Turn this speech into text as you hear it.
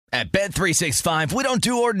At Bet365, we don't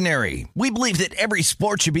do ordinary. We believe that every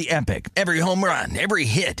sport should be epic. Every home run, every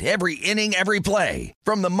hit, every inning, every play.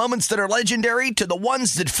 From the moments that are legendary to the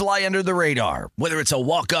ones that fly under the radar. Whether it's a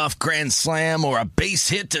walk-off grand slam or a base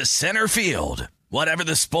hit to center field. Whatever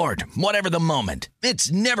the sport, whatever the moment.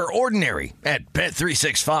 It's never ordinary at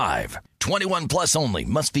Bet365. 21 plus only.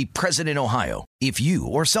 Must be present in Ohio. If you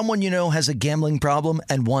or someone you know has a gambling problem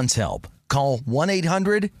and wants help, call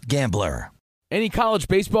 1-800-GAMBLER. Any college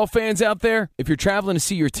baseball fans out there? If you're traveling to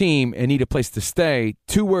see your team and need a place to stay,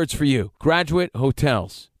 2 words for you: Graduate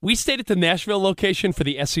Hotels. We stayed at the Nashville location for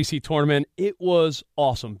the SEC tournament. It was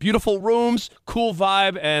awesome. Beautiful rooms, cool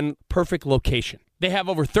vibe, and perfect location. They have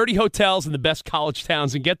over 30 hotels in the best college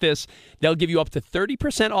towns, and get this, they'll give you up to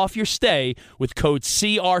 30% off your stay with code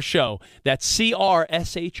CRSHOW. That's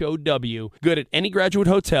CRSHOW. Good at any Graduate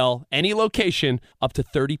Hotel, any location, up to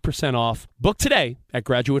 30% off. Book today at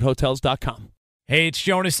graduatehotels.com. Hey, it's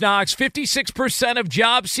Jonas Knox. 56% of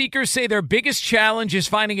job seekers say their biggest challenge is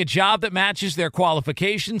finding a job that matches their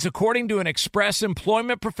qualifications, according to an Express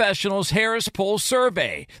Employment Professionals Harris Poll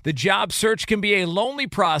survey. The job search can be a lonely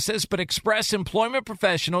process, but Express Employment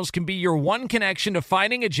Professionals can be your one connection to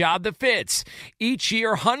finding a job that fits. Each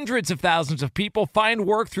year, hundreds of thousands of people find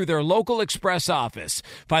work through their local Express office.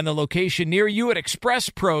 Find the location near you at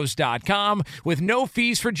expresspros.com. With no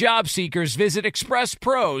fees for job seekers, visit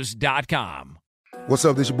expresspros.com. What's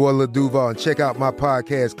up, this your boy Lil Duval, and check out my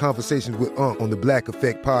podcast, Conversations with Unc, on the Black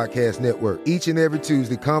Effect Podcast Network. Each and every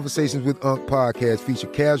Tuesday, Conversations with Unc podcast feature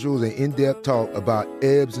casual and in-depth talk about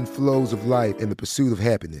ebbs and flows of life and the pursuit of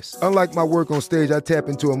happiness. Unlike my work on stage, I tap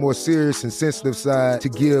into a more serious and sensitive side to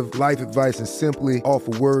give life advice and simply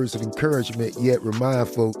offer words of encouragement, yet remind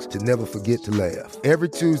folks to never forget to laugh. Every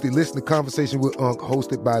Tuesday, listen to Conversations with Unc,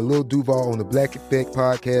 hosted by Lil Duval on the Black Effect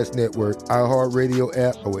Podcast Network, iHeartRadio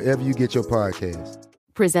app, or wherever you get your podcasts.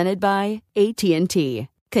 Presented by AT&T.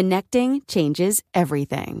 Connecting changes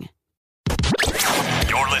everything.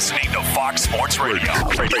 You're listening to Fox Sports Radio.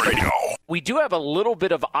 We do have a little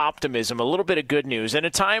bit of optimism, a little bit of good news, and a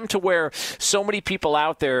time to where so many people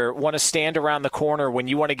out there want to stand around the corner when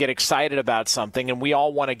you want to get excited about something, and we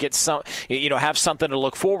all want to get have something to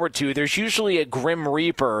look forward to. There's usually a grim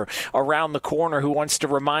reaper around the corner who wants to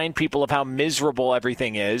remind people of how miserable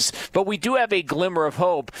everything is. But we do have a glimmer of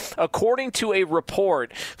hope. According to a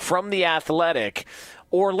report from The Athletic,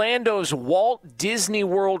 Orlando's Walt Disney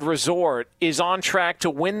World Resort is on track to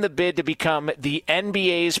win the bid to become the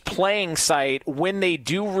NBA's playing site when they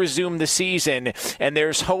do resume the season, and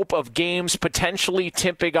there's hope of games potentially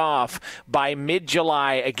tipping off by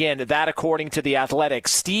mid-July. Again, that according to The Athletic.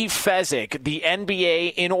 Steve Fezzik, the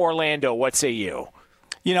NBA in Orlando, what say you?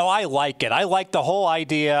 You know, I like it. I like the whole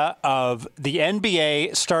idea of the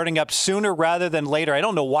NBA starting up sooner rather than later. I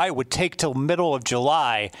don't know why it would take till middle of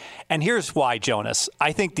July. And here's why, Jonas.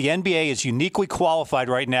 I think the NBA is uniquely qualified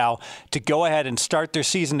right now to go ahead and start their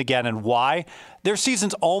season again. And why? Their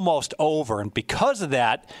season's almost over. And because of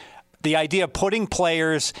that, the idea of putting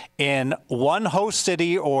players in one host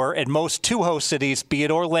city or at most 2 host cities, be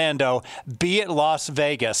it Orlando, be it Las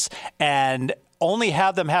Vegas, and only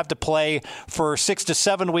have them have to play for 6 to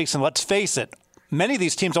 7 weeks. And let's face it, many of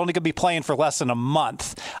these teams only going to be playing for less than a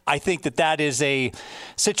month. I think that is a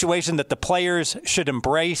situation that the players should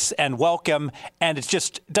embrace and welcome, and it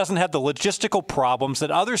just doesn't have the logistical problems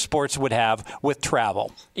that other sports would have with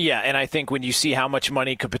travel. Yeah, and I think when you see how much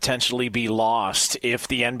money could potentially be lost if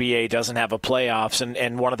the NBA doesn't have a playoffs,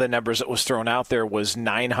 and one of the numbers that was thrown out there was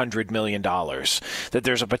 $900 million, that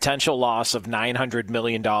there's a potential loss of $900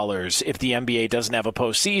 million if the NBA doesn't have a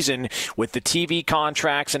postseason with the TV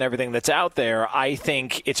contracts and everything that's out there. I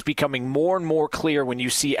think it's becoming more and more clear when you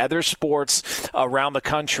see other sports around the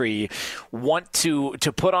country want to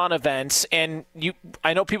put on events. And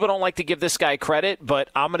I know people don't like to give this guy credit, but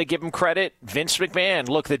I'm going to give him credit. Vince McMahon.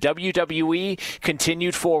 Look, the WWE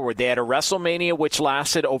continued forward. They had a WrestleMania, which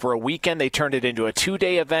lasted over a weekend. They turned it into a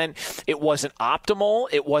 2-day event. It wasn't optimal.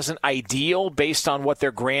 It wasn't ideal based on what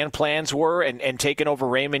their grand plans were and taking over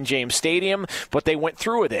Raymond James Stadium, but they went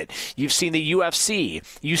through with it. You've seen the UFC.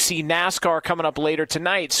 You see NASCAR coming up later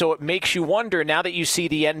tonight. So it makes you wonder, now that you see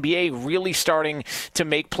the NBA really starting to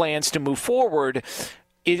make plans to move forward,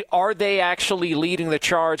 are they actually leading the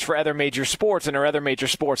charge for other major sports, and are other major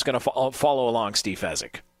sports going to follow along, Steve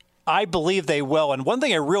Fezzik? I believe they will. And one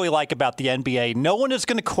thing I really like about the NBA, no one is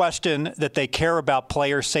going to question that they care about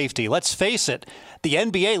player safety. Let's face it, the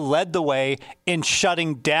NBA led the way in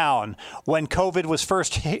shutting down when COVID was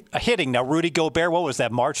first hitting. Now, Rudy Gobert, what was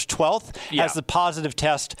that, March 12th, has the positive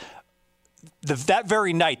test. that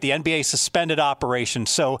very night, the NBA suspended operations.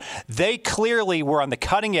 So they clearly were on the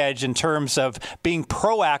cutting edge in terms of being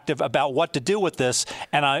proactive about what to do with this.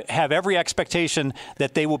 And I have every expectation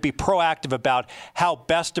that they will be proactive about how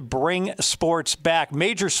best to bring sports back,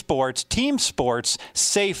 major sports, team sports,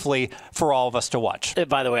 safely for all of us to watch.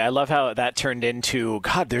 By the way, I love how that turned into,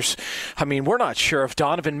 we're not sure if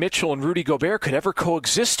Donovan Mitchell and Rudy Gobert could ever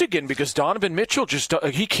coexist again because Donovan Mitchell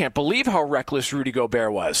he can't believe how reckless Rudy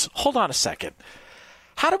Gobert was. Hold on a second.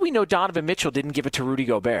 How do we know Donovan Mitchell didn't give it to Rudy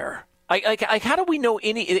Gobert? Like, how do we know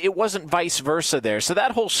it wasn't vice versa there? So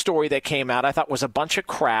that whole story that came out, I thought was a bunch of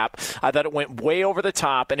crap. I thought it went way over the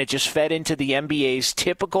top, and it just fed into the NBA's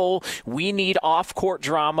typical, we need off-court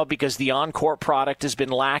drama because the on-court product has been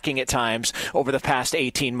lacking at times over the past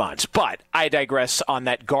 18 months. But I digress on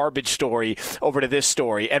that garbage story over to this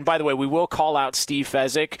story. And by the way, we will call out Steve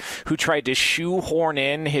Fezzik, who tried to shoehorn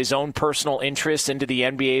in his own personal interest into the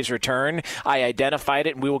NBA's return. I identified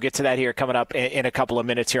it, and we will get to that here coming up in a couple of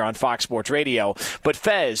minutes here on Fox Sports Radio. But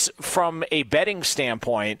Fez, from a betting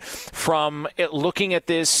standpoint, from looking at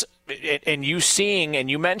this and you seeing, and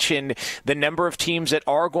you mentioned the number of teams that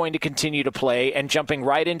are going to continue to play and jumping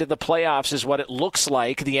right into the playoffs is what it looks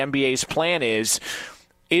like the NBA's plan is.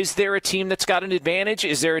 Is there a team that's got an advantage?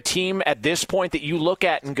 Is there a team at this point that you look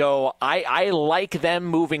at and go, I like them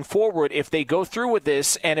moving forward if they go through with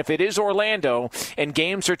this? And if it is Orlando and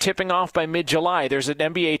games are tipping off by mid-July, there's an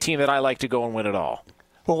NBA team that I like to go and win it all.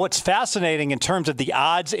 Well, what's fascinating in terms of the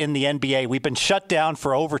odds in the NBA, we've been shut down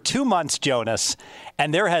for over 2 months, Jonas,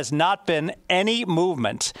 and there has not been any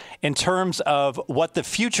movement in terms of what the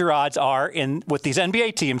future odds are with these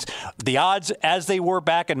NBA teams. The odds as they were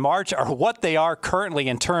back in March are what they are currently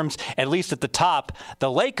in terms, at least at the top.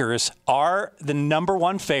 The Lakers are the number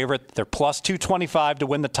one favorite. They're plus 225 to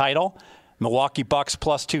win the title. Milwaukee Bucks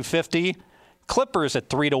plus 250. Clippers at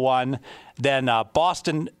 3-1, then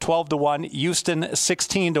Boston 12-1, Houston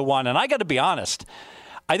 16-1. And I got to be honest,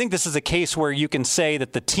 I think this is a case where you can say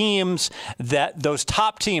that those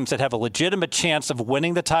top teams that have a legitimate chance of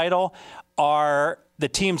winning the title are the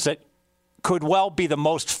teams that could well be the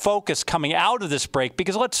most focused coming out of this break.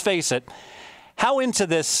 Because let's face it, how into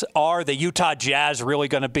this are the Utah Jazz really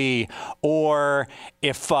going to be? Or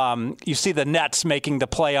if you see the Nets making the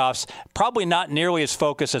playoffs, probably not nearly as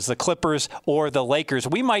focused as the Clippers or the Lakers.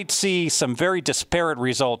 We might see some very disparate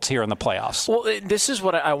results here in the playoffs. Well, this is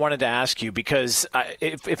what I wanted to ask you, because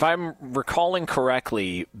if I'm recalling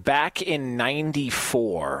correctly, back in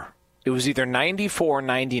 94, it was either 94 or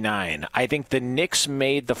 99. I think the Knicks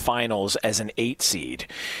made the finals as an 8 seed.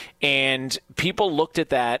 And people looked at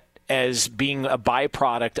that as being a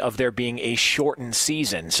byproduct of there being a shortened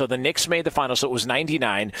season. So the Knicks made the finals, so it was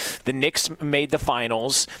 99. The Knicks made the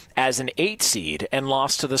finals as an 8 seed and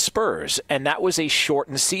lost to the Spurs. And that was a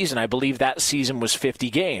shortened season. I believe that season was 50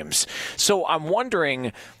 games. So I'm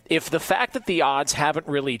wondering if the fact that the odds haven't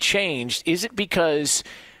really changed, is it because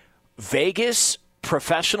Vegas,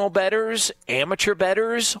 professional bettors, amateur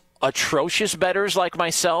bettors, atrocious bettors like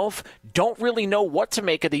myself don't really know what to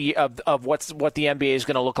make of what the NBA is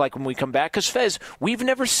going to look like when we come back? Because, Fez, we've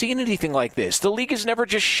never seen anything like this. The league has never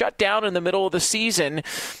just shut down in the middle of the season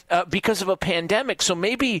because of a pandemic. So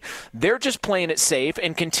maybe they're just playing it safe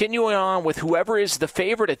and continuing on with whoever is the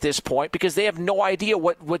favorite at this point because they have no idea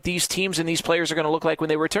what these teams and these players are going to look like when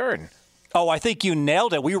they return. Oh, I think you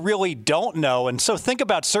nailed it. We really don't know. And so think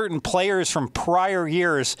about certain players from prior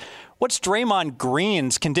years. What's Draymond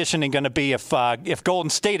Green's conditioning going to be if Golden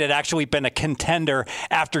State had actually been a contender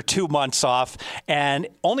after 2 months off? And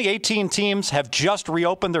only 18 teams have just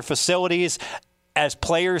reopened their facilities. As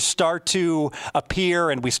players start to appear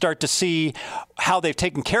and we start to see how they've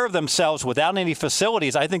taken care of themselves without any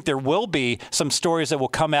facilities, I think there will be some stories that will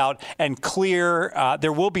come out and clear.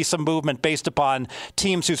 There will be some movement based upon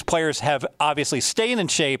teams whose players have obviously stayed in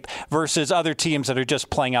shape versus other teams that are just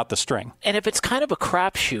playing out the string. And if it's kind of a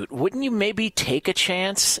crapshoot, wouldn't you maybe take a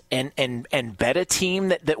chance and bet a team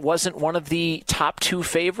that wasn't one of the top 2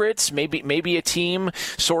 favorites? Maybe a team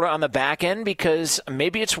sort of on the back end, because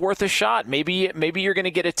maybe it's worth a shot. Maybe you're going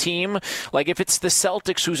to get a team, like if it's the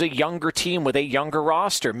Celtics, who's a younger team with a younger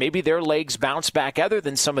roster, maybe their legs bounce back other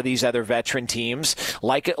than some of these other veteran teams,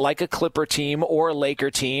 like a Clipper team or a Laker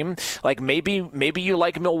team. Like maybe you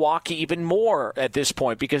like Milwaukee even more at this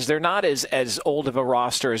point because they're not as old of a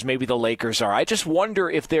roster as maybe the Lakers are. I just wonder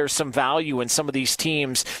if there's some value in some of these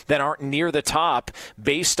teams that aren't near the top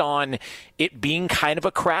based on it being kind of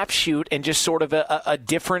a crapshoot and just sort of a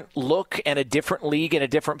different look and a different league and a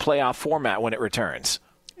different playoff format when it returns.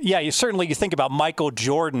 Yeah, you think about Michael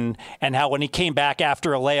Jordan and how when he came back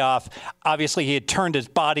after a layoff, obviously he had turned his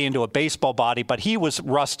body into a baseball body, but he was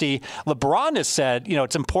rusty. LeBron has said,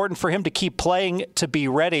 it's important for him to keep playing to be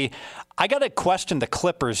ready. I got to question the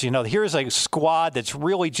Clippers. Here's a squad that's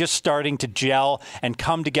really just starting to gel and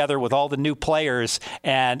come together with all the new players.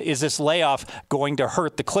 And is this layoff going to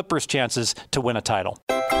hurt the Clippers' chances to win a title?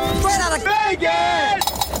 Straight out of Vegas!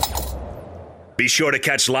 Be sure to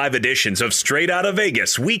catch live editions of Straight Outta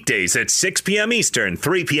Vegas weekdays at 6 p.m. Eastern,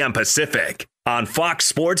 3 p.m. Pacific on Fox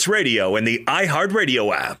Sports Radio and the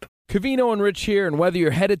iHeartRadio app. Covino and Rich here, and whether you're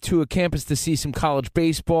headed to a campus to see some college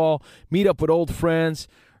baseball, meet up with old friends,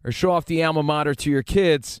 or show off the alma mater to your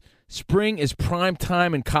kids, spring is prime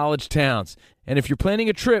time in college towns. And if you're planning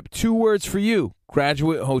a trip, 2 words for you: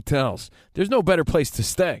 Graduate Hotels. There's no better place to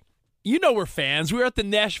stay. We're fans. We were at the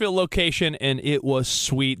Nashville location, and it was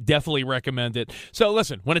sweet. Definitely recommend it. So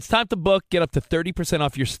listen, when it's time to book, get up to 30%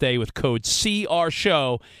 off your stay with code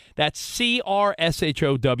CRSHOW. That's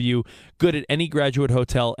CRSHOW. Good at any Graduate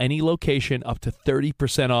Hotel, any location, up to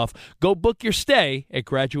 30% off. Go book your stay at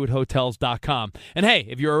graduatehotels.com. And hey,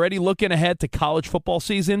 if you're already looking ahead to college football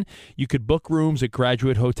season, you could book rooms at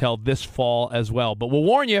Graduate Hotel this fall as well. But we'll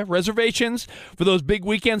warn you, reservations for those big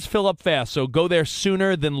weekends fill up fast, so go there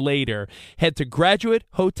sooner than later. Head to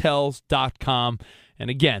graduatehotels.com. And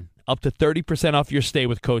again, up to 30% off your stay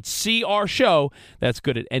with code CRSHOW. That's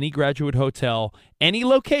good at any Graduate Hotel, any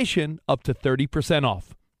location, up to 30%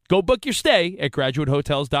 off. Go book your stay at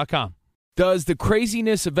graduatehotels.com. Does the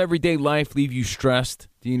craziness of everyday life leave you stressed?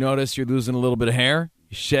 Do you notice you're losing a little bit of hair?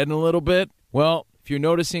 You're shedding a little bit? Well, if you're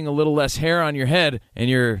noticing a little less hair on your head and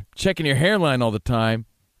you're checking your hairline all the time,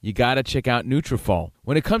 you got to check out Nutrafol.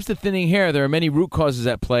 When it comes to thinning hair, there are many root causes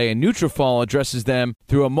at play, and Nutrafol addresses them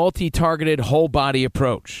through a multi-targeted whole-body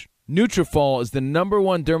approach. Nutrafol is the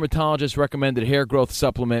 #1 dermatologist-recommended hair growth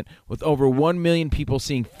supplement, with over 1 million people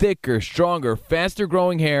seeing thicker, stronger,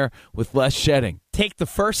 faster-growing hair with less shedding. Take the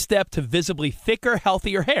first step to visibly thicker,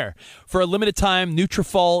 healthier hair. For a limited time,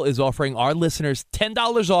 Nutrafol is offering our listeners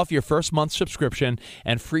 $10 off your first month subscription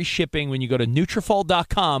and free shipping when you go to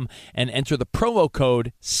Nutrafol.com and enter the promo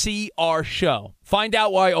code CRSHOW. Find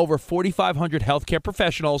out why over 4,500 healthcare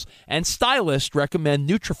professionals and stylists recommend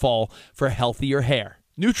Nutrafol for healthier hair.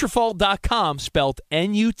 Nutrafol.com, spelled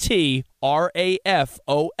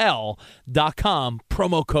Nutrafol.com,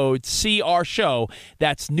 promo code CRSHOW.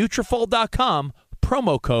 That's Nutrafol.com,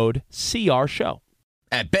 promo code CRSHOW.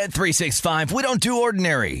 At Bet365, we don't do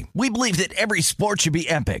ordinary. We believe that every sport should be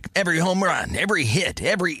epic. Every home run, every hit,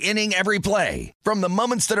 every inning, every play. From the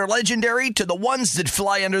moments that are legendary to the ones that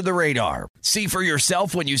fly under the radar. See for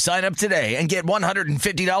yourself when you sign up today and get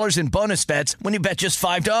 $150 in bonus bets when you bet just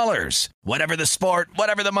 $5. Whatever the sport,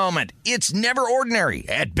 whatever the moment, it's never ordinary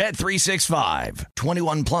at Bet365.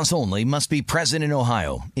 21 plus only. Must be present in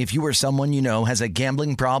Ohio. If you or someone you know has a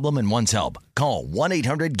gambling problem and wants help, call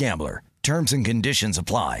 1-800-GAMBLER. Terms and conditions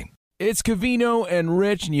apply. It's Covino and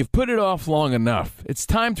Rich, and you've put it off long enough. It's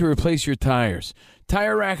time to replace your tires.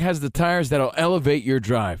 Tire Rack has the tires that'll elevate your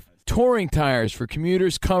drive. Touring tires for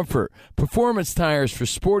commuters' comfort. Performance tires for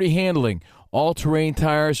sporty handling. All-terrain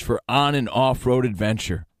tires for on- and off-road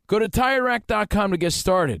adventure. Go to TireRack.com to get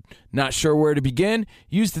started. Not sure where to begin?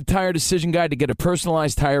 Use the Tire Decision Guide to get a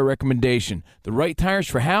personalized tire recommendation. The right tires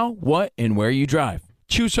for how, what, and where you drive.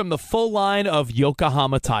 Choose from the full line of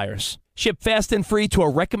Yokohama tires. Ship fast and free to a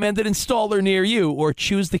recommended installer near you, or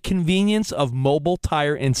choose the convenience of mobile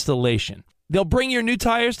tire installation. They'll bring your new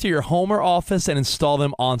tires to your home or office and install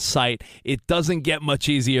them on site. It doesn't get much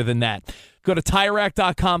easier than that. Go to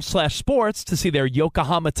TireRack.com/sports to see their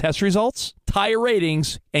Yokohama test results, tire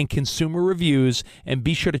ratings, and consumer reviews, and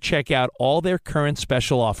be sure to check out all their current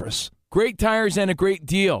special offers. Great tires and a great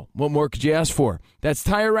deal. What more could you ask for? That's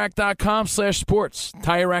TireRack.com/sports.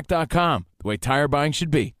 TireRack.com, the way tire buying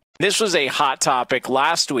should be. This was a hot topic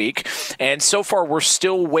last week, and so far we're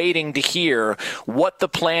still waiting to hear what the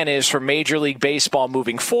plan is for Major League Baseball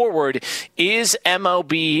moving forward. Is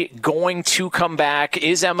MLB going to come back?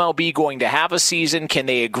 Is MLB going to have a season? Can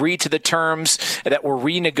they agree to the terms that were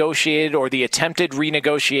renegotiated or the attempted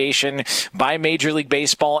renegotiation by Major League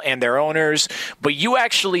Baseball and their owners? But you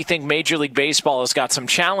actually think Major League Baseball has got some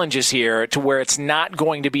challenges here to where it's not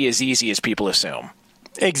going to be as easy as people assume.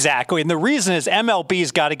 Exactly. And the reason is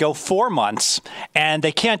MLB's got to go 4 months, and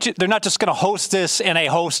they're not just going to host this in a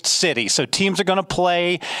host city. So teams are going to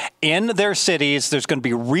play in their cities. There's going to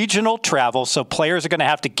be regional travel. So players are going to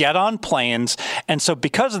have to get on planes. And so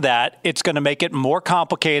because of that, it's going to make it more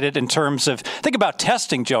complicated in terms of, think about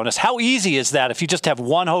testing, Jonas. How easy is that if you just have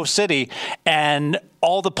one host city and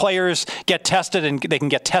all the players get tested and they can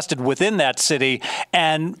get tested within that city.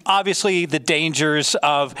 And obviously the dangers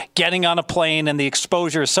of getting on a plane and the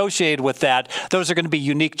exposure associated with that, those are going to be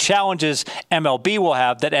unique challenges MLB will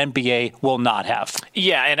have that NBA will not have.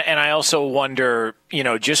 Yeah, and I also wonder,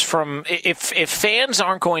 just from if fans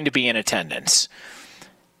aren't going to be in attendance,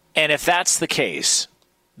 and if that's the case,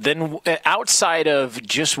 then outside of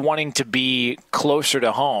just wanting to be closer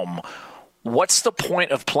to home, what's the point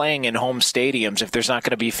of playing in home stadiums if there's not going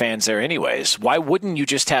to be fans there anyways? Why wouldn't you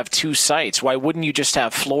just have two sites? Why wouldn't you just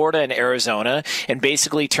have Florida and Arizona and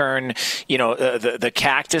basically turn, the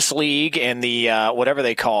Cactus League and the whatever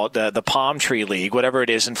they call it, the Palm Tree League, whatever it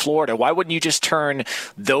is in Florida? Why wouldn't you just turn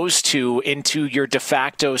those two into your de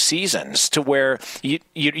facto seasons to where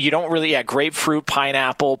you don't really, grapefruit,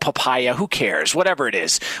 pineapple, papaya, who cares, whatever it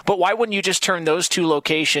is. But why wouldn't you just turn those two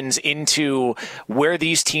locations into where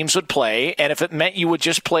these teams would play? And if it meant you would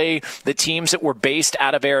just play the teams that were based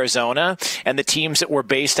out of Arizona and the teams that were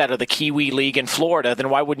based out of the Kiwi League in Florida, then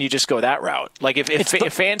why wouldn't you just go that route? Like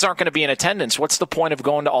if fans aren't going to be in attendance, what's the point of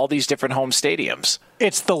going to all these different home stadiums?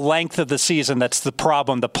 It's the length of the season that's the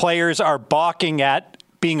problem. The players are balking at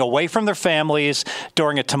being away from their families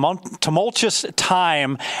during a tumultuous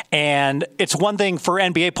time. And it's one thing for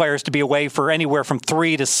NBA players to be away for anywhere from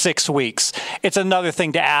 3 to 6 weeks. It's another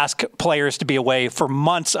thing to ask players to be away for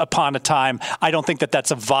months upon a time. I don't think that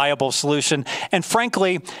that's a viable solution. And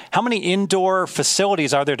frankly, how many indoor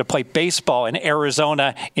facilities are there to play baseball in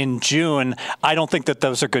Arizona in June? I don't think that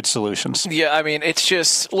those are good solutions. Yeah, I mean, it's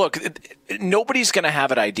just, look, nobody's going to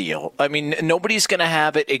have it ideal. I mean, nobody's going to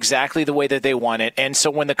have it exactly the way that they want it. And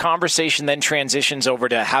so when the conversation then transitions over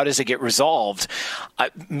to how does it get resolved,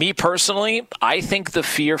 me personally, I think the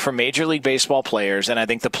fear for Major League Baseball players, and I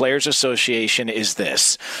think the Players Association, is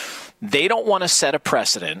this. They don't want to set a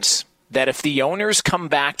precedence that if the owners come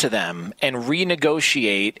back to them and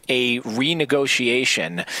renegotiate a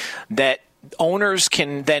renegotiation, that owners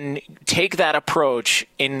can then take that approach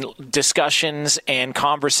in discussions and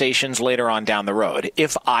conversations later on down the road.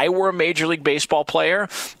 If I were a Major League Baseball player,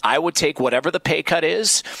 I would take whatever the pay cut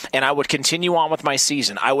is and I would continue on with my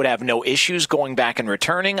season. I would have no issues going back and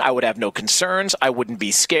returning. I would have no concerns. I wouldn't be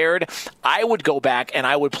scared. I would go back and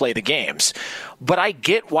I would play the games. But I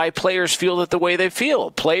get why players feel that the way they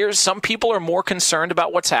feel. Some people are more concerned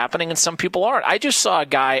about what's happening and some people aren't. I just saw a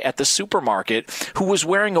guy at the supermarket who was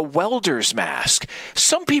wearing a welder's mask.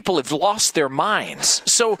 Some people have lost their minds.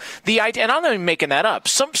 So the idea, and I'm not even making that up,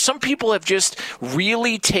 some people have just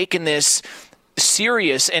really taken this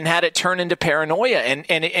serious and had it turn into paranoia,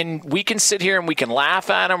 and we can sit here and we can laugh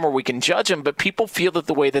at them or we can judge them, but people feel that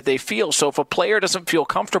the way that they feel. So if a player doesn't feel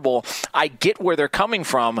comfortable, I get where they're coming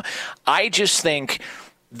from. I just think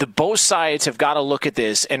both sides have got to look at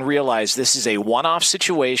this and realize this is a one-off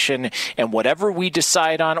situation, and whatever we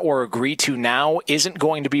decide on or agree to now isn't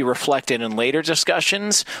going to be reflected in later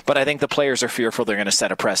discussions. But I think the players are fearful they're going to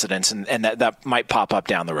set a precedence, and that might pop up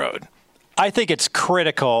down the road. I think it's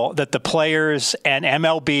critical that the players and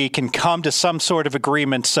MLB can come to some sort of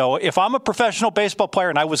agreement. So if I'm a professional baseball player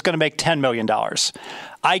and I was going to make $10 million,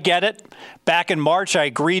 I get it. Back in March, I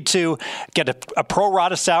agreed to get a pro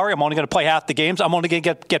rata salary. I'm only going to play half the games. I'm only going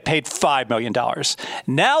to get paid $5 million.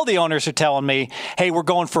 Now the owners are telling me, hey, we're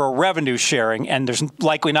going for a revenue sharing, and there's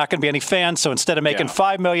likely not going to be any fans. So instead of making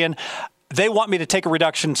 $5 million, they want me to take a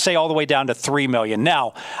reduction, say, all the way down to $3 million.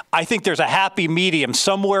 Now, I think there's a happy medium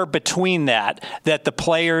somewhere between that the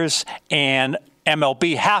players and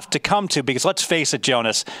MLB have to come to, because let's face it,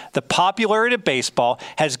 Jonas, the popularity of baseball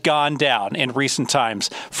has gone down in recent times.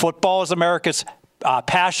 Football is America's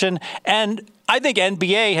passion, and I think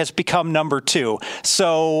NBA has become number 2.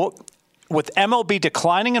 So with MLB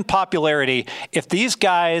declining in popularity, if these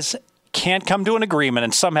guys can't come to an agreement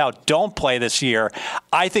and somehow don't play this year,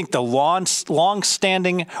 I think the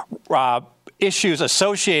long-standing issues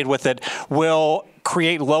associated with it will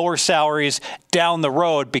create lower salaries down the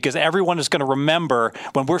road, because everyone is going to remember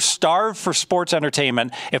when we're starved for sports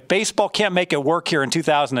entertainment, if baseball can't make it work here in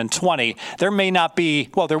 2020, there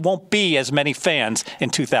won't be as many fans in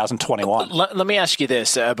 2021. Let me ask you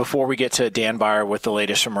this before we get to Dan Byer with the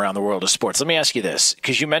latest from around the world of sports. Let me ask you this,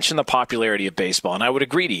 because you mentioned the popularity of baseball, and I would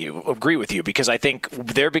agree with you, because I think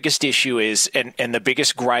their biggest issue is, and the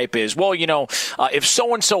biggest gripe is, well, if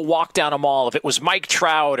so-and-so walked down a mall, if it was Mike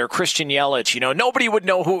Trout or Christian Yelich, nobody would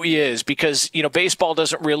know who he is, because baseball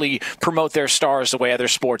doesn't really promote their stars the way other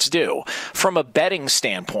sports do. From a betting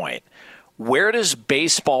standpoint, where does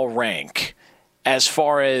baseball rank as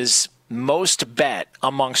far as most bet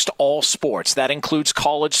amongst all sports, that includes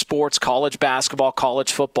college sports, college basketball,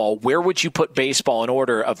 college football, where would you put baseball in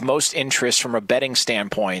order of most interest from a betting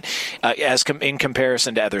standpoint in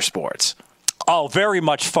comparison to other sports? Oh, very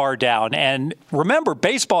much far down. And remember,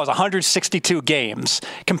 baseball is 162 games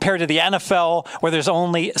compared to the NFL where there's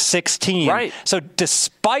only 16. Right. So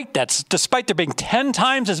despite there being 10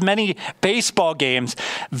 times as many baseball games,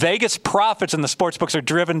 Vegas profits in the sportsbooks are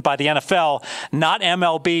driven by the NFL, not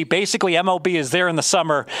MLB. Basically, MLB is there in the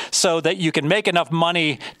summer so that you can make enough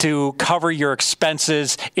money to cover your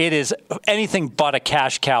expenses. It is anything but a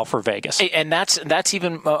cash cow for Vegas. And that's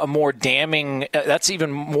even a more damning, that's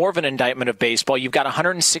even more of an indictment of baseball. You've got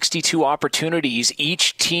 162 opportunities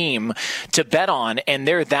each team to bet on, and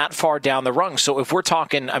they're that far down the rung. So if we're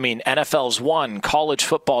talking, NFL's 1, college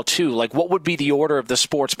football 2, like what would be the order of the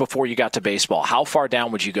sports before you got to baseball? How far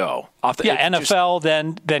down would you go?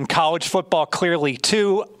 NFL, then college football clearly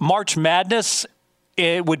 2. March Madness,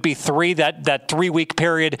 it would be 3, that 3-week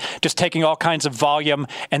period, just taking all kinds of volume,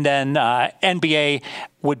 and then NBA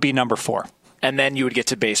would be number 4. And then you would get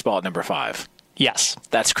to baseball at number 5. Yes.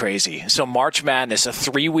 That's crazy. So March Madness, a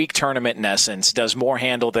 3-week tournament in essence, does more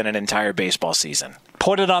handle than an entire baseball season.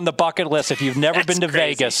 Put it on the bucket list. If you've never been to crazy.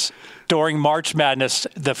 Vegas during March Madness,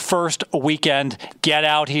 the first weekend, get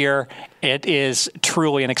out here. It is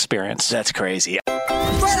truly an experience. That's crazy.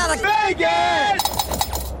 Straight out of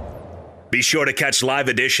Vegas! Be sure to catch live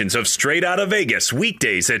editions of Straight Outta Vegas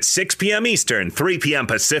weekdays at 6 p.m. Eastern, 3 p.m.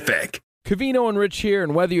 Pacific. Covino and Rich here,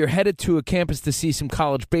 and whether you're headed to a campus to see some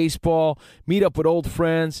college baseball, meet up with old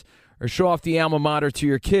friends, or show off the alma mater to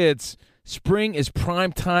your kids, spring is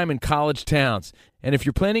prime time in college towns. And if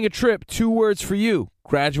you're planning a trip, 2 words for you: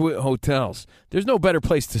 Graduate Hotels. There's no better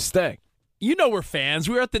place to stay. You know we're fans.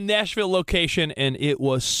 We were at the Nashville location, and it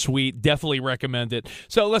was sweet. Definitely recommend it.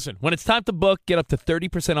 So listen, when it's time to book, get up to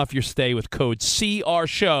 30% off your stay with code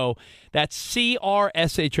CRSHOW. That's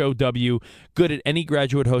CRSHOW. Good at any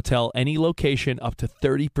Graduate Hotel, any location, up to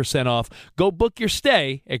 30% off. Go book your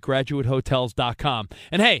stay at graduatehotels.com.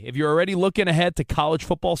 And hey, if you're already looking ahead to college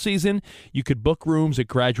football season, you could book rooms at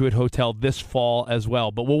Graduate Hotel this fall as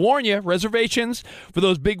well. But we'll warn you, reservations for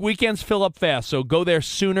those big weekends fill up fast, so go there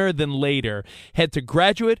sooner than later. Head to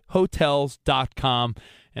graduatehotels.com.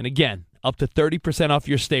 And again, up to 30% off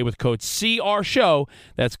your stay with code CRSHOW.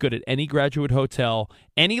 That's good at any Graduate Hotel,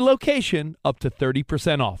 any location, up to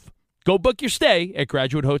 30% off. Go book your stay at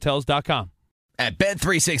graduatehotels.com. At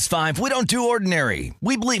Bet365, we don't do ordinary.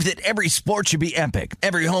 We believe that every sport should be epic.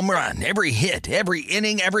 Every home run, every hit, every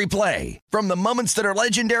inning, every play. From the moments that are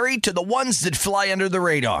legendary to the ones that fly under the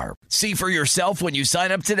radar. See for yourself when you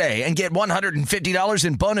sign up today and get $150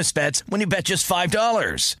 in bonus bets when you bet just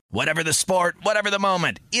 $5. Whatever the sport, whatever the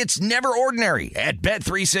moment, it's never ordinary at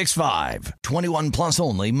Bet365. 21 plus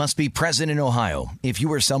only. Must be present in Ohio. If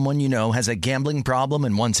you or someone you know has a gambling problem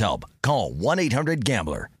and wants help, call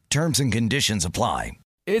 1-800-GAMBLER. Terms and conditions apply.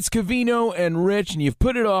 It's Covino and Rich, and you've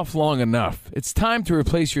put it off long enough. It's time to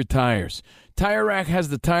replace your tires. Tire Rack has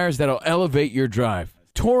the tires that'll elevate your drive.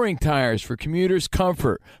 Touring tires for commuters'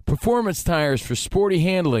 comfort. Performance tires for sporty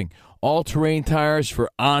handling. All-terrain tires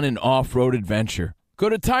for on- and off-road adventure. Go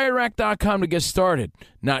to TireRack.com to get started.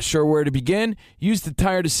 Not sure where to begin? Use the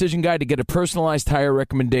Tire Decision Guide to get a personalized tire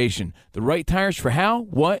recommendation. The right tires for how,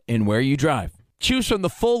 what, and where you drive. Choose from the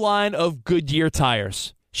full line of Goodyear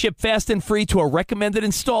tires. Ship fast and free to a recommended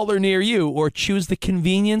installer near you, or choose the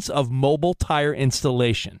convenience of mobile tire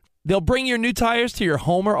installation. They'll bring your new tires to your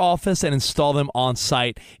home or office and install them on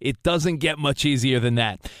site. It doesn't get much easier than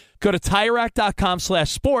that. Go to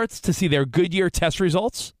TireRack.com/sports to see their Goodyear test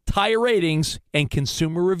results, tire ratings, and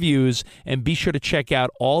consumer reviews, and be sure to check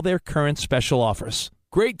out all their current special offers.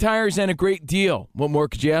 Great tires and a great deal. What more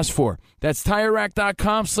could you ask for? That's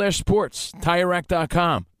TireRack.com/sports.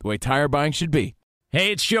 TireRack.com, the way tire buying should be.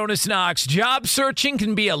 Hey, it's Jonas Knox. Job searching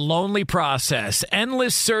can be a lonely process.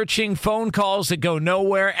 Endless searching, phone calls that go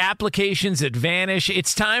nowhere, applications that vanish.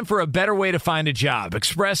 It's time for a better way to find a job.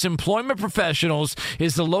 Express Employment Professionals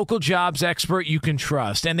is the local jobs expert you can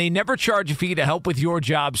trust, and they never charge a fee to help with your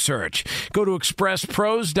job search. Go to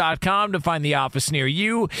expresspros.com to find the office near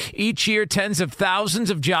you. Each year, tens of thousands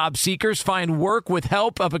of job seekers find work with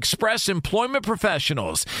help of Express Employment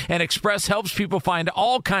Professionals, and Express helps people find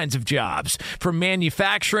all kinds of jobs, from manufacturing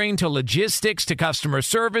manufacturing to logistics to customer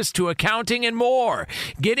service to accounting and more.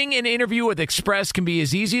 Getting an interview with Express can be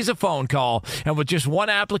as easy as a phone call, and with just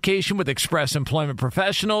one application with Express Employment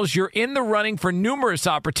Professionals, you're in the running for numerous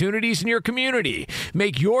opportunities in your community.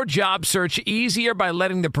 Make your job search easier by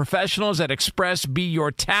letting the professionals at Express be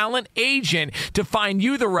your talent agent to find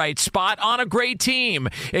you the right spot on a great team.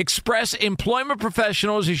 Express Employment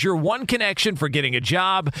Professionals is your one connection for getting a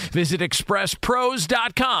job. Visit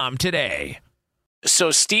expresspros.com today.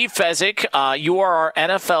 So, Steve Fezzik, you are our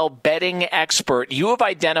NFL betting expert. You have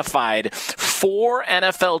identified 4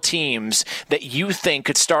 NFL teams that you think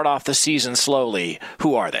could start off the season slowly.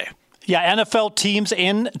 Who are they? Yeah, NFL teams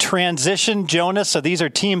in transition, Jonas. So these are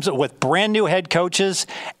teams with brand new head coaches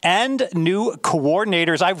and new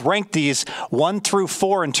coordinators. I've ranked these 1 through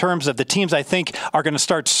 4 in terms of the teams I think are going to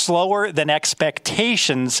start slower than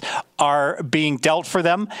expectations are being dealt for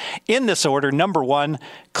them. In this order, number 4,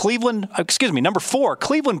 Cleveland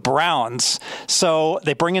Browns. So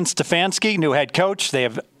they bring in Stefanski, new head coach. They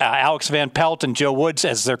have Alex Van Pelt and Joe Woods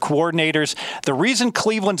as their coordinators. The reason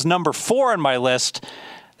Cleveland's number 4 on my list,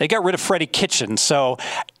 they got rid of Freddie Kitchens. So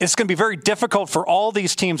it's going to be very difficult for all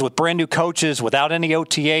these teams with brand new coaches, without any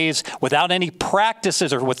OTAs, without any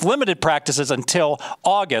practices, or with limited practices until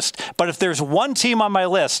August. But if there's one team on my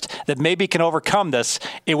list that maybe can overcome this,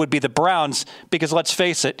 it would be the Browns, because let's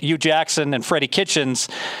face it, Hugh Jackson and Freddie Kitchens,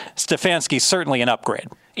 Stefanski's certainly an upgrade.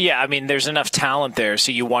 Yeah, I mean, there's enough talent there,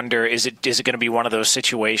 so you wonder, is it going to be one of those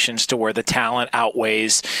situations to where the talent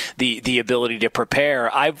outweighs the ability to prepare?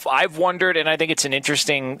 I've wondered, and I think it's an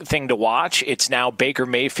interesting thing to watch. It's now Baker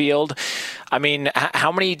Mayfield. I mean,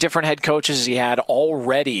 how many different head coaches has he had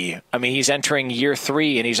already? I mean, he's entering year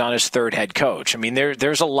 3, and he's on his 3rd head coach. I mean,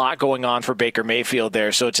 there's a lot going on for Baker Mayfield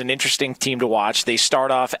there, so it's an interesting team to watch. They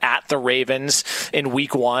start off at the Ravens in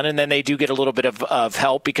week 1, and then they do get a little bit of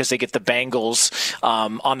help because they get the Bengals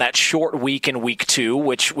on that short week in week 2,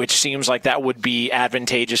 which seems like that would be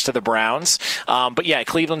advantageous to the Browns. But yeah,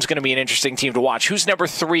 Cleveland's going to be an interesting team to watch. Who's number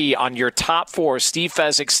 3 on your top 4, Steve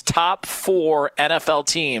Fezzik's top 4 NFL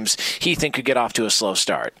teams he think could get off to a slow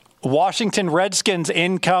start? Washington Redskins,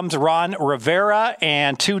 in comes Ron Rivera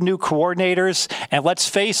and 2 new coordinators. And let's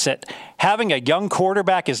face it, having a young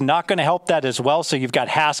quarterback is not going to help that as well. So you've got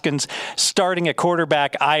Haskins starting at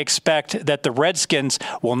quarterback. I expect that the Redskins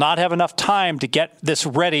will not have enough time to get this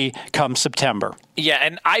ready come September. Yeah,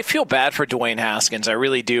 and I feel bad for Dwayne Haskins. I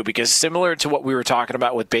really do, because similar to what we were talking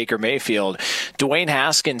about with Baker Mayfield, Dwayne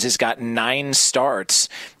Haskins has got 9 starts,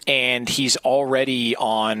 and he's already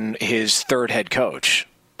on his 3rd head coach.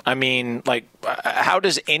 I mean, like, how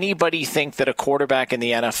does anybody think that a quarterback in the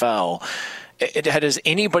NFL does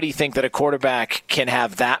anybody think that a quarterback can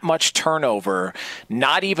have that much turnover,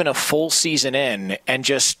 not even a full season in, and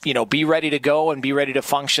just, be ready to go and be ready to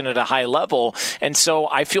function at a high level? And so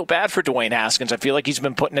I feel bad for Dwayne Haskins. I feel like he's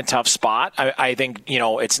been put in a tough spot. I think,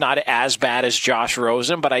 it's not as bad as Josh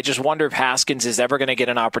Rosen, but I just wonder if Haskins is ever going to get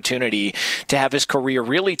an opportunity to have his career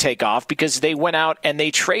really take off, because they went out and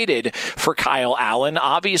they traded for Kyle Allen,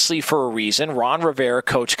 obviously for a reason. Ron Rivera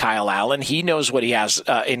coached Kyle Allen. He knows what he has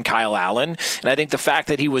in Kyle Allen. And I think the fact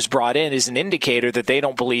that he was brought in is an indicator that they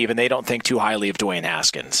don't believe and they don't think too highly of Dwayne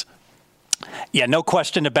Haskins. Yeah, no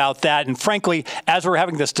question about that. And frankly, as we're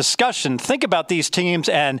having this discussion, think about these teams.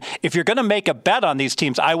 And if you're going to make a bet on these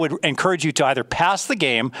teams, I would encourage you to either pass the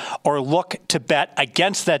game or look to bet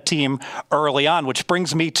against that team early on, which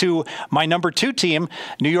brings me to my number 2 team,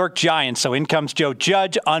 New York Giants. So in comes Joe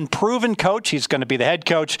Judge, unproven coach. He's going to be the head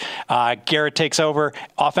coach. Garrett takes over,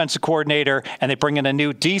 offensive coordinator, and they bring in a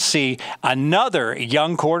new DC, another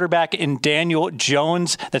young quarterback in Daniel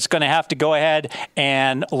Jones that's going to have to go ahead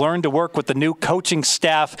and learn to work with the new coaching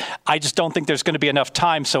staff. I just don't think there's going to be enough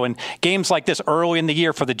time. So in games like this early in the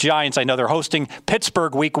year for the Giants, I know they're hosting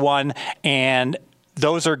Pittsburgh week 1, and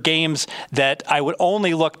those are games that I would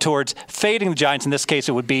only look towards fading the Giants. In this case,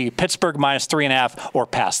 it would be Pittsburgh -3.5 or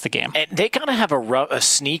pass the game. And they kind of have a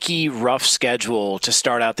sneaky, rough schedule to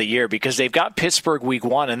start out the year, because they've got Pittsburgh week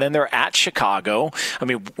 1, and then they're at Chicago. I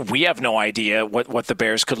mean, we have no idea what the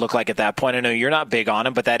Bears could look like at that point. I know you're not big on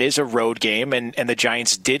them, but that is a road game, and the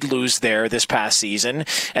Giants did lose there this past season.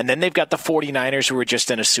 And then they've got the 49ers, who were just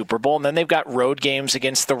in a Super Bowl, and then they've got road games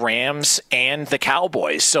against the Rams and the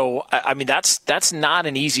Cowboys. So, I mean, that's not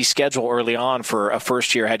an easy schedule early on for a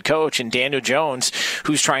first-year head coach. And Daniel Jones,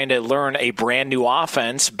 who's trying to learn a brand-new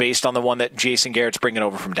offense based on the one that Jason Garrett's bringing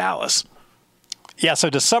over from Dallas. Yeah,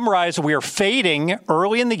 so to summarize, we are fading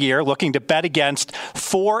early in the year, looking to bet against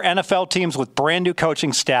 4 NFL teams with brand new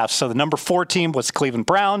coaching staffs. So the number 4 team was Cleveland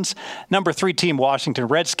Browns, number 3 team Washington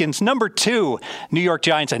Redskins, number 2 New York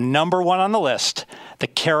Giants, and number 1 on the list, the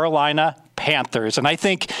Carolina Panthers. And I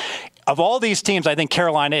think of all these teams, I think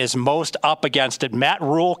Carolina is most up against it. Matt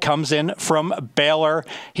Rule comes in from Baylor.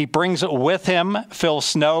 He brings with him Phil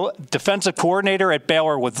Snow, defensive coordinator at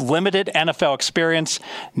Baylor with limited NFL experience,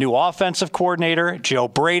 new offensive coordinator, Joe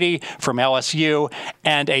Brady from LSU,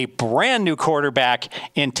 and a brand new quarterback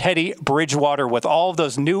in Teddy Bridgewater. With all of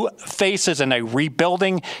those new faces and a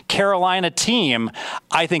rebuilding Carolina team,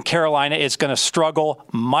 I think Carolina is going to struggle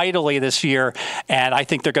mightily this year, and I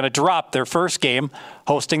think they're going to drop their first game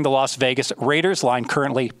hosting the Las Vegas Raiders. Line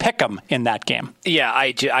currently pick 'em in that game.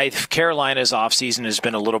 Yeah, Carolina's offseason has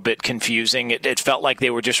been a little bit confusing. It felt like they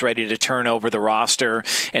were just ready to turn over the roster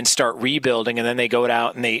and start rebuilding, and then they go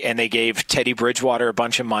out and they gave Teddy Bridgewater a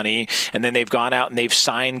bunch of money, and then they've gone out and they've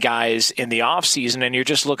signed guys in the offseason, and you're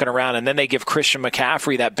just looking around, and then they give Christian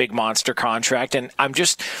McCaffrey that big monster contract, and I'm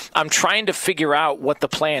trying to figure out what the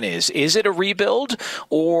plan is. Is it a rebuild,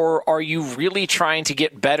 or are you really trying to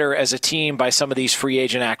get better as a team by some of these free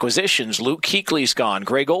agent acquisitions? Luke Kuechly's gone.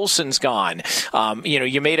 Greg Olson's gone.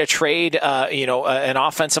 You made a trade. An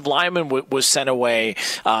offensive lineman was sent away,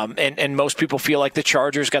 and most people feel like the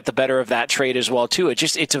Chargers got the better of that trade as well too.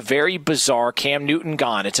 It's a very bizarre. Cam Newton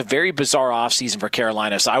gone. It's a very bizarre offseason for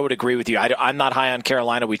Carolina. So I would agree with you. I'm not high on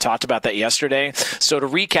Carolina. We talked about that yesterday. So to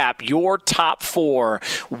recap, your top 4,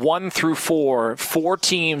 1 through 4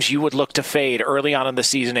 teams you would look to fade early on in the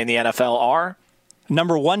season in the NFL are?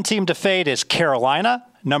 Number 1 team to fade is Carolina.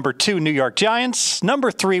 Number 2, New York Giants.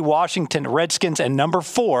 Number 3, Washington Redskins. And number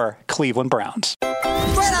 4, Cleveland Browns.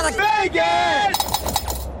 Straight out of Vegas!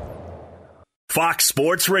 Fox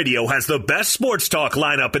Sports Radio has the best sports talk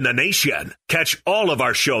lineup in the nation. Catch all of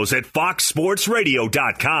our shows at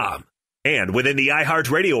foxsportsradio.com. And within the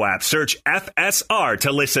iHeartRadio app, search FSR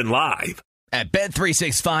to listen live. At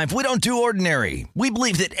Bet365, we don't do ordinary. We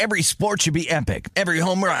believe that every sport should be epic. Every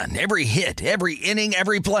home run, every hit, every inning,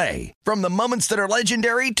 every play. From the moments that are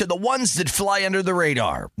legendary to the ones that fly under the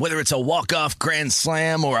radar. Whether it's a walk-off grand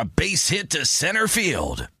slam or a base hit to center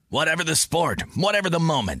field. Whatever the sport, whatever the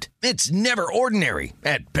moment. It's never ordinary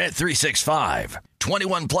at Bet365.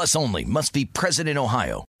 21 plus only. Must be present in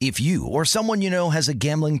Ohio. If you or someone you know has a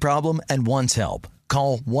gambling problem and wants help,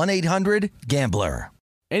 call 1-800-GAMBLER.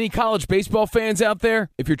 Any college baseball fans out there?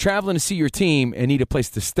 If you're traveling to see your team and need a place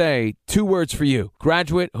to stay, 2 words for you: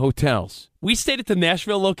 Graduate Hotels. We stayed at the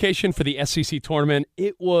Nashville location for the SEC tournament.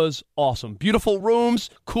 It was awesome. Beautiful rooms,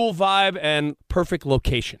 cool vibe, and perfect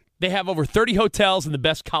location. They have over 30 hotels in the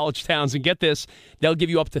best college towns, and get this, they'll give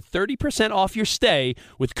you up to 30% off your stay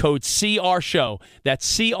with code CRSHOW. That's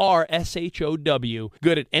CRSHOW.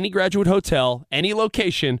 Good at any Graduate Hotel, any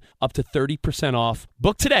location, up to 30% off.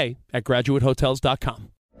 Book today at graduatehotels.com.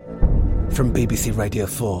 From BBC Radio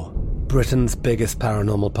 4, Britain's biggest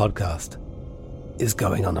paranormal podcast is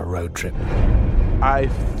going on a road trip. I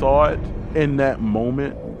thought in that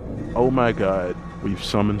moment, oh my God, we've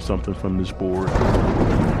summoned something from this board.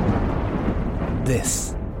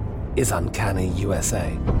 This is Uncanny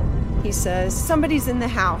USA. He says, somebody's in the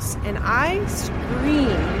house, and I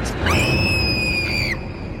screamed.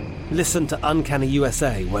 Listen to Uncanny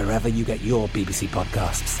USA wherever you get your BBC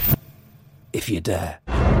podcasts, if you dare.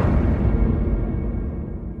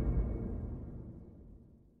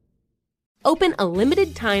 Open a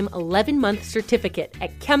limited-time 11-month certificate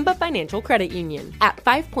at Kemba Financial Credit Union. At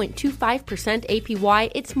 5.25%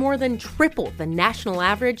 APY, it's more than triple the national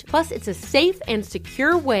average, plus it's a safe and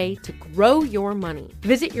secure way to grow your money.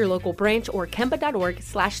 Visit your local branch or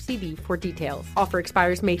kemba.org/CD for details. Offer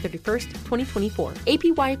expires May 31st, 2024.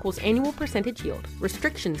 APY equals annual percentage yield.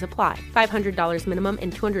 Restrictions apply. $500 minimum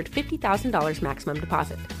and $250,000 maximum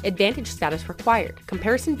deposit. Advantage status required.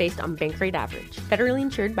 Comparison based on bank rate average. Federally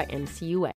insured by NCUA.